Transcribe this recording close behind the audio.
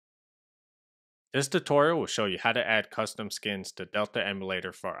This tutorial will show you how to add custom skins to Delta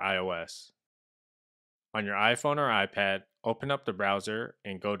Emulator for iOS. On your iPhone or iPad, open up the browser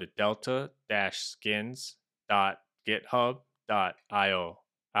and go to delta-skins.github.io.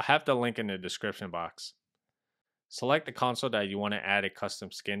 I'll have the link in the description box. Select the console that you want to add a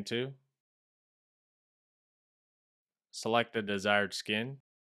custom skin to. Select the desired skin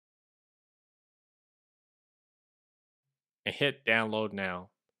and hit download now.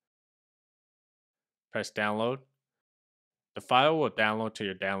 Press download. The file will download to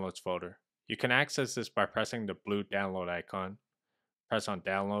your downloads folder. You can access this by pressing the blue download icon. Press on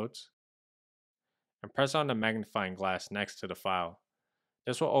downloads and press on the magnifying glass next to the file.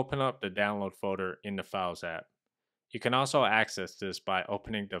 This will open up the download folder in the Files app. You can also access this by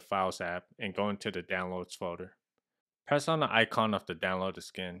opening the Files app and going to the Downloads folder. Press on the icon of the downloaded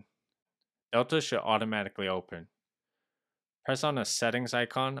skin. Delta should automatically open. Press on the Settings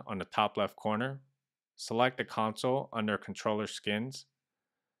icon on the top left corner. Select the console under Controller Skins.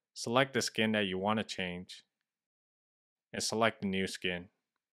 Select the skin that you want to change. And select the new skin.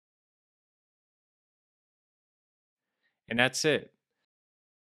 And that's it.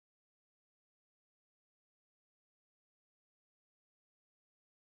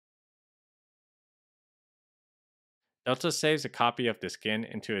 Delta saves a copy of the skin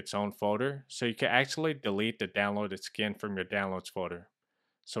into its own folder, so you can actually delete the downloaded skin from your downloads folder.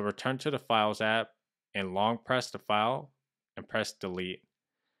 So return to the Files app and long press the file and press delete.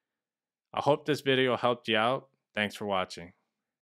 I hope this video helped you out. Thanks for watching.